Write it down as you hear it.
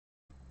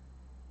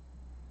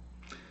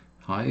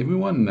Hi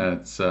everyone,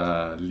 it's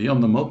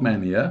Leon the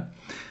Milkman here,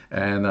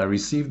 and I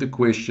received the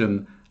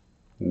question,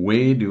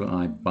 where do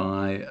I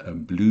buy a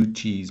blue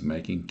cheese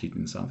making kit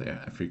in South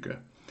Africa?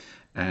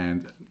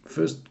 And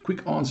first,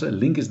 quick answer,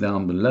 link is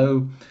down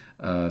below.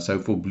 So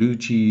for blue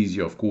cheese,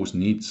 you of course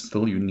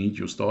you need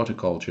your starter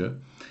culture,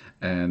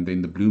 and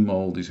then the blue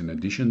mold is in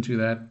addition to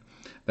that.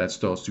 That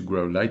starts to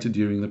grow later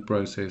during the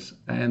process,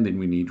 and then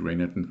we need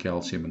rennet and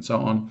calcium and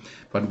so on.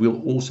 But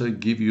we'll also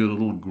give you a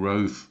little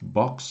growth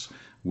box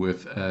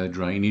with a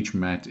drainage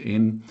mat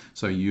in,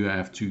 so you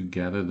have to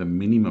gather the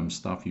minimum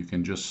stuff. You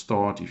can just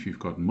start if you've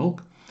got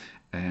milk.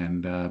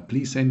 And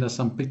please send us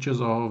some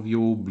pictures of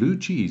your blue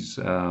cheese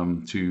to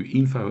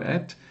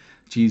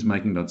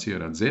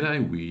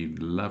info@cheesemaking.co.za. We'd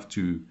love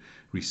to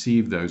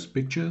receive those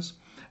pictures.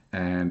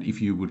 And if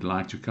you would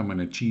like to come on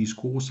a cheese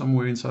course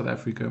somewhere in South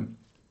Africa,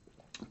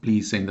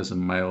 please send us a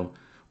mail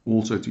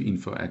also to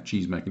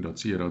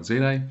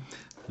info@cheesemaking.co.za.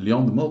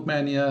 Leon the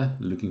Milkman here,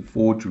 looking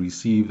forward to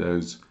receive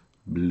those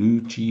blue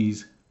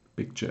cheese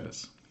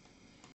pictures.